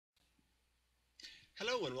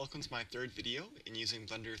Hello and welcome to my third video in using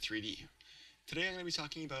Blender 3D. Today I'm going to be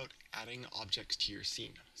talking about adding objects to your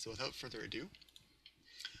scene. So without further ado,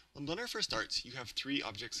 when Blender first starts, you have three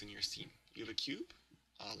objects in your scene. You have a cube,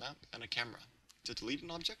 a lamp, and a camera. To delete an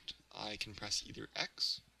object, I can press either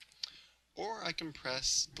X, or I can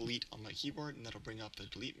press delete on my keyboard and that'll bring up the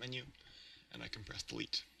delete menu, and I can press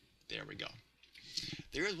delete. There we go.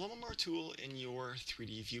 There is one more tool in your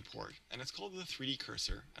 3D viewport, and it's called the 3D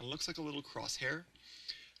cursor, and it looks like a little crosshair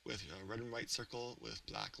with a red and white circle with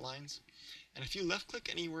black lines. And if you left click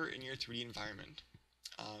anywhere in your 3D environment,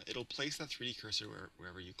 it'll place that 3D cursor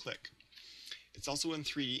wherever you click. It's also in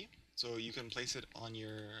 3D, so you can place it on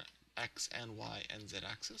your X and Y and Z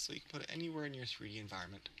axis, so you can put it anywhere in your 3D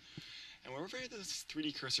environment. And wherever this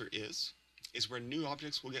 3D cursor is where new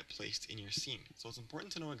objects will get placed in your scene. So it's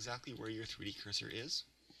important to know exactly where your 3D cursor is.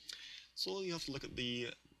 So you have to look at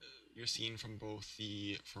your scene from both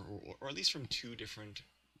or at least from two different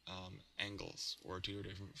angles or two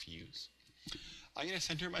different views. I'm going to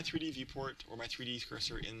center my 3D viewport or my 3D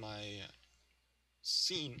cursor in my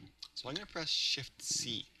scene, so I'm going to press Shift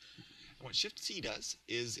C. And what Shift C does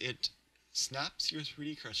is it snaps your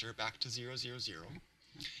 3D cursor back to 0, 0, 0,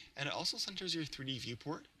 and it also centers your 3D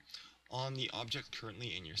viewport on the object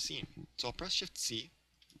currently in your scene. So I'll press Shift C,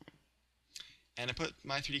 and I put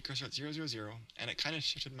my 3D cursor at 0, 0, 0, and it kind of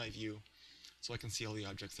shifted my view so I can see all the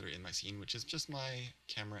objects that are in my scene, which is just my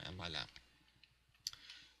camera and my lamp.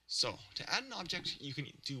 So, to add an object, you can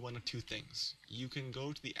do one of two things. You can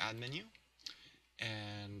go to the Add menu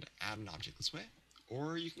and add an object this way,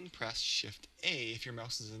 or you can press Shift A if your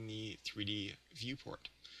mouse is in the 3D viewport.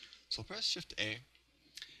 So I'll press Shift A,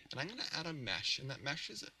 and I'm going to add a mesh, and that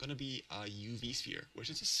mesh is going to be a UV sphere,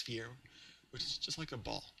 which is a sphere, which is just like a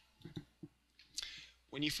ball.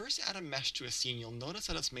 When you first add a mesh to a scene, you'll notice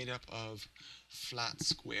that it's made up of flat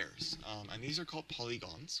squares, and these are called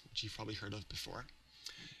polygons, which you've probably heard of before.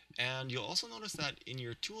 And you'll also notice that in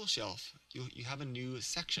your tool shelf, you have a new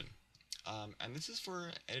section, and this is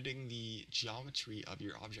for editing the geometry of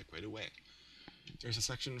your object right away. There's a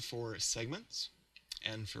section for segments,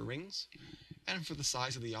 and for rings, and for the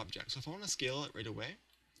size of the object. So if I want to scale it right away,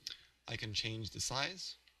 I can change the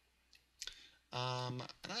size.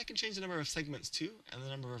 And I can change the number of segments too, and the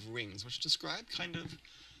number of rings, which describe kind of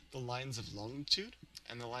the lines of longitude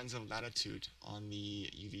and the lines of latitude on the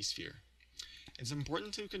UV sphere. It's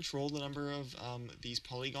important to control the number of these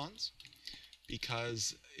polygons,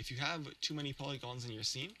 because if you have too many polygons in your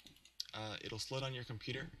scene, it'll slow down your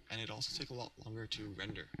computer, and it'll also take a lot longer to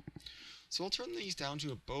render. So I'll turn these down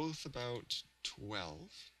to both about 12.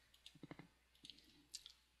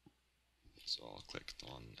 So I'll click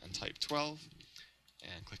on and type 12,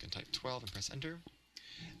 and click and type 12 and press enter.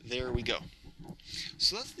 There we go.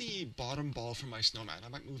 So that's the bottom ball for my snowman. I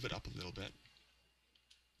might move it up a little bit.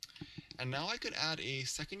 And now I could add a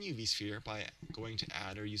second UV sphere by going to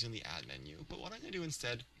add or using the add menu. But what I'm going to do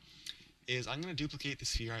instead is I'm going to duplicate the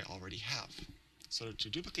sphere I already have. So to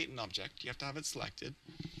duplicate an object, you have to have it selected,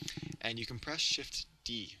 and you can press Shift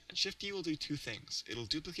D. And Shift D will do two things. It'll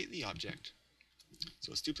duplicate the object,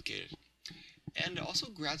 so it's duplicated, and it also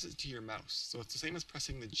grabs it to your mouse, so it's the same as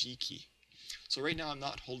pressing the G key. So right now I'm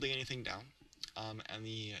not holding anything down, and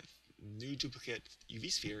the new duplicate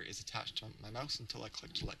UV sphere is attached to my mouse until I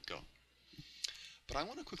click to let go. But I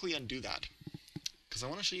want to quickly undo that, because I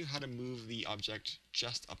want to show you how to move the object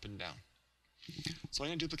just up and down. So I'm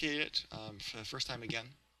going to duplicate it for the first time again,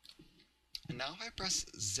 and now if I press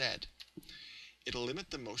Z, it'll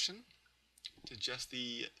limit the motion to just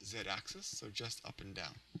the Z axis, so just up and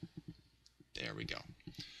down. There we go.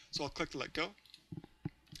 So I'll click to let go,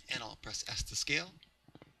 and I'll press S to scale,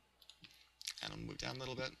 and I'll move down a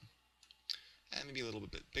little bit, and maybe a little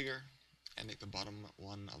bit bigger, and make the bottom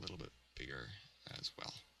one a little bit bigger as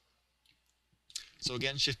well. So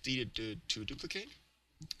again, Shift D to duplicate,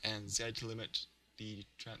 and Z to limit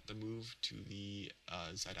the move to the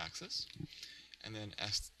Z axis, and then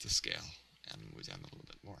S to scale, and move down a little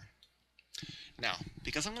bit more. Now,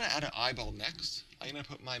 because I'm going to add an eyeball next, I'm going to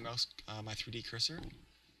put my mouse, my 3D cursor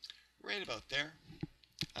right about there,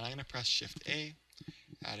 and I'm going to press Shift A,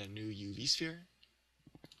 add a new UV sphere,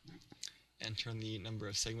 and turn the number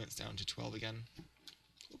of segments down to 12 again.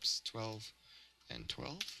 Oops, 12 and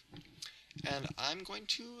 12. And I'm going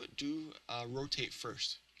to do rotate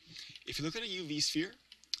first. If you look at a UV sphere,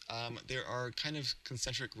 there are kind of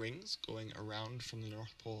concentric rings going around from the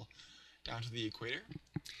North Pole down to the equator.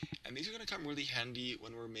 And these are going to come really handy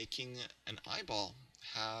when we're making an eyeball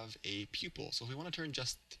have a pupil. So if we want to turn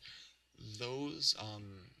just those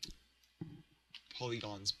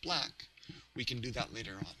polygons black, we can do that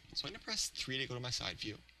later on. So I'm going to press 3 to go to my side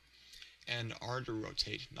view. and R to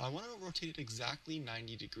rotate. Now I want to rotate it exactly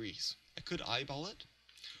 90 degrees. I could eyeball it,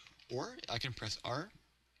 or I can press R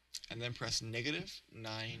and then press -90.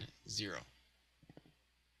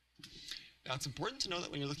 Now it's important to know that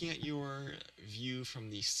when you're looking at your view from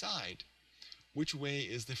the side, which way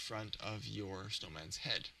is the front of your snowman's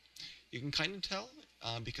head. You can kind of tell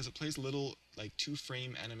because it plays a little like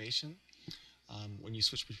 2-frame animation when you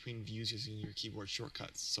switch between views using your keyboard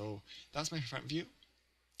shortcuts. So that's my front view,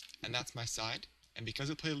 and that's my side. And because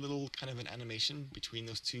it played a little kind of an animation between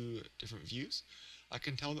those two different views, I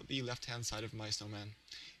can tell that the left-hand side of my snowman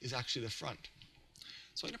is actually the front.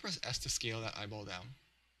 So I'm going to press S to scale that eyeball down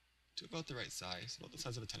to about the right size, about the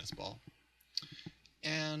size of a tennis ball.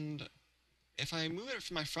 And if I move it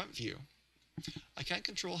from my front view, I can't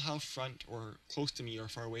control how front or close to me or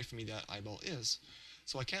far away from me that eyeball is,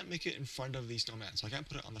 so I can't make it in front of the snowman, so I can't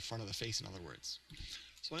put it on the front of the face, in other words.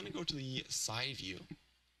 So I'm going to go to the side view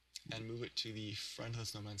and move it to the front of the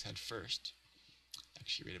snowman's head first,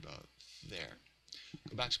 actually right about there.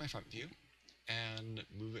 Go back to my front view and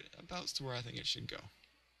move it about to where I think it should go.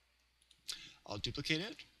 I'll duplicate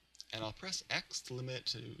it, and I'll press X to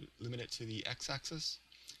limit it to the X-axis,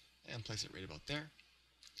 and place it right about there.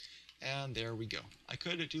 And there we go. I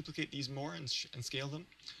could duplicate these more and scale them.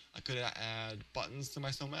 I could add buttons to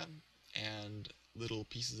my snowman and little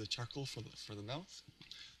pieces of charcoal for the mouth,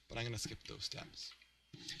 but I'm going to skip those steps.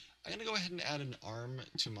 I'm going to go ahead and add an arm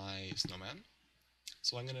to my snowman.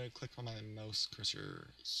 So I'm going to click on my mouse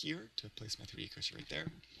cursor here to place my 3D cursor right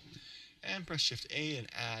there, and press Shift A and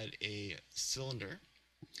add a cylinder.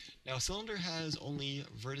 Now a cylinder has only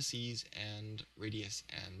vertices and radius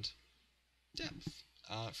and depth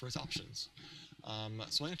for its options. So I'm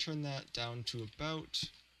going to turn that down to about,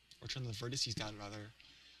 or turn the vertices down rather,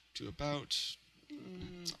 to about,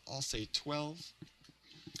 I'll say 12.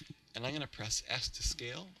 And I'm going to press S to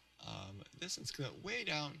scale this and scale it way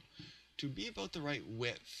down to be about the right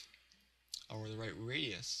width, or the right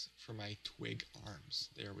radius for my twig arms.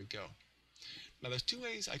 There we go. Now there's two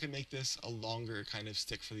ways I could make this a longer kind of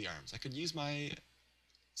stick for the arms. I could use my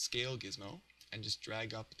scale gizmo and just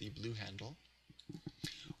drag up the blue handle,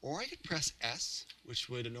 or I could press S, which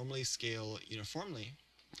would normally scale uniformly,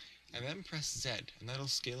 and then press Z, and that'll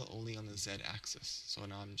scale it only on the Z axis. So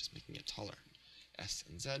now I'm just making it taller. S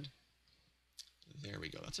and Z. There we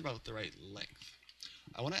go. That's about the right length.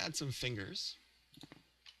 I want to add some fingers.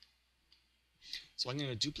 So I'm going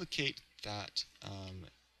to duplicate that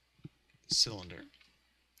cylinder.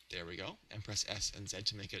 There we go. And press S and Z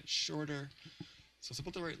to make it shorter. So it's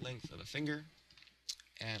about the right length of a finger.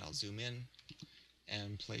 And I'll zoom in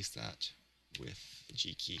and place that with the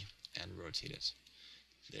G key and rotate it.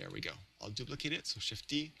 There we go. I'll duplicate it, so Shift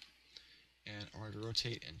D, and R to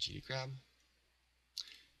rotate, and G to grab,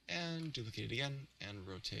 and duplicate it again, and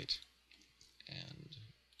rotate, and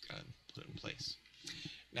put it in place.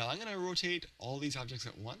 Now I'm going to rotate all these objects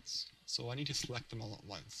at once, so I need to select them all at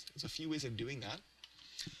once. There's a few ways of doing that.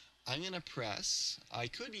 I'm going to press, I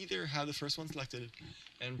could either have the first one selected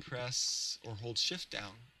and press or hold Shift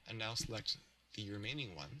down and now select the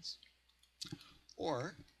remaining ones,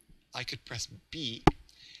 or I could press B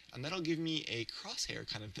and that'll give me a crosshair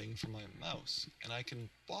kind of thing for my mouse, and I can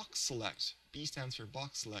box select. B stands for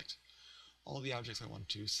box select all the objects I want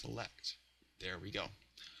to select. There we go.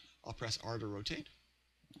 I'll press R to rotate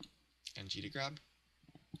and G to grab,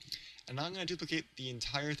 and now I'm going to duplicate the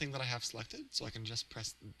entire thing that I have selected, so I can just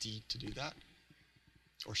press D to do that,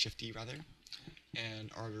 or Shift D rather,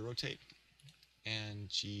 and R to rotate, and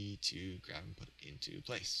G to grab and put it into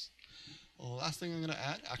place. Well, the last thing I'm going to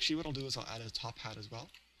add, actually what I'll do is I'll add a top hat as well.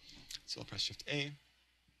 So I'll press Shift A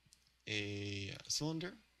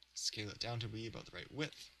cylinder, scale it down to be about the right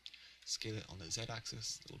width, scale it on the Z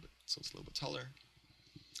axis a little bit so it's a little bit taller,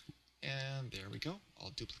 and there we go.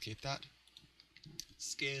 I'll duplicate that,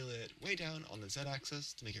 scale it way down on the Z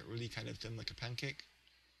axis to make it really kind of thin like a pancake,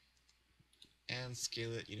 and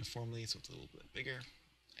scale it uniformly so it's a little bit bigger,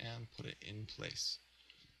 and put it in place.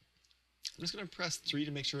 I'm just going to press 3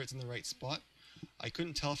 to make sure it's in the right spot. I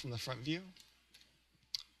couldn't tell from the front view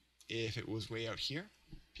if it was way out here,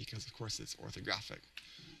 because of course it's orthographic.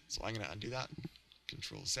 So I'm going to undo that,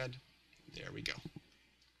 Control Z, there we go.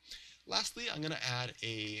 Lastly, I'm going to add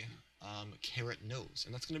a carrot nose,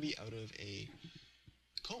 and that's going to be out of a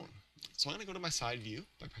cone. So I'm going to go to my side view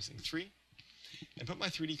by pressing 3, and put my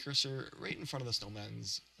 3D cursor right in front of the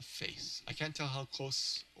snowman's face. I can't tell how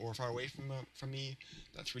close or far away from me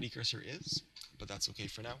that 3D cursor is, but that's okay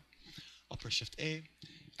for now. I'll press Shift A,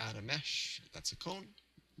 add a mesh, that's a cone,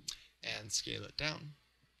 and scale it down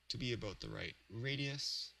to be about the right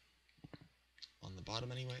radius, on the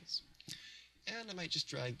bottom anyways. And I might just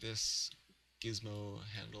drag this gizmo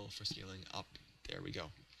handle for scaling up. There we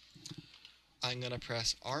go. I'm going to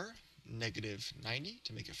press R, -90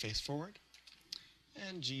 to make it face forward,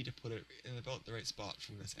 and G to put it in about the right spot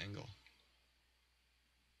from this angle.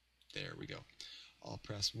 There we go. I'll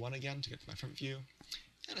press 1 again to get to my front view,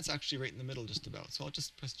 and it's actually right in the middle just about, so I'll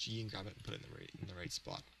just press G and grab it and put it in the right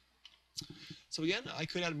spot. So again, I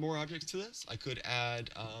could add more objects to this. I could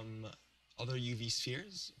add other UV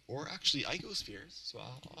spheres, or actually icospheres, so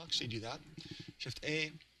I'll actually do that. Shift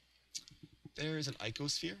A, there's an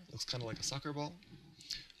icosphere, looks kind of like a soccer ball.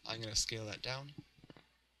 I'm going to scale that down.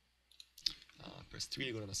 Press 3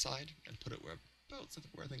 to go to the side and put it about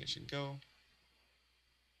where I think it should go.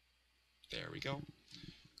 There we go.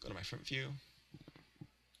 Go to my front view.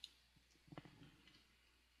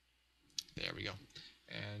 There we go.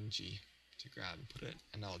 And G to grab and put it,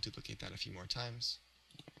 and I'll duplicate that a few more times.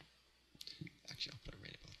 Actually, I'll put it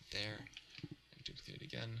right about there, and duplicate it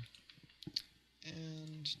again,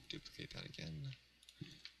 and duplicate that again,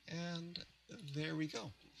 and there we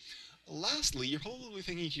go. Lastly, you're probably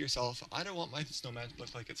thinking to yourself, I don't want my snowman to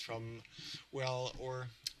look like it's from, well, or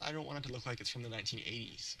I don't want it to look like it's from the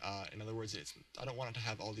 1980s. In other words, I don't want it to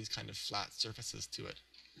have all these kind of flat surfaces to it.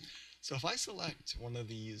 So if I select one of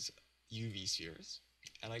these UV spheres,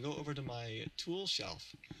 and I go over to my tool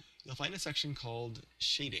shelf, you'll find a section called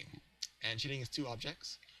shading. And shading is two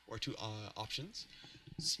objects, or two options,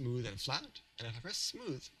 smooth and flat. And if I press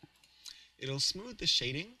smooth, it'll smooth the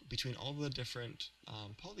shading between all the different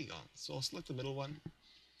polygons. So I'll select the middle one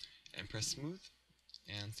and press smooth,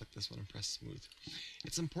 and select this one and press smooth.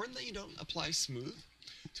 It's important that you don't apply smooth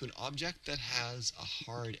to an object that has a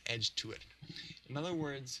hard edge to it. In other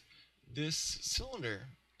words, this cylinder,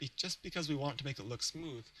 just because we want to make it look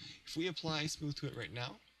smooth, if we apply smooth to it right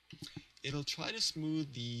now, it'll try to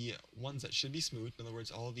smooth the ones that should be smooth, in other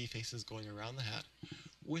words, all the faces going around the hat,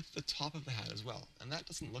 with the top of the hat as well, and that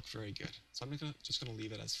doesn't look very good. So I'm just going to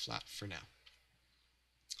leave it as flat for now.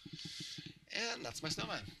 And that's my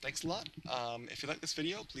snowman. Thanks a lot. If you like this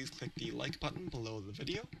video, please click the like button below the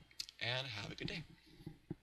video, and have a good day.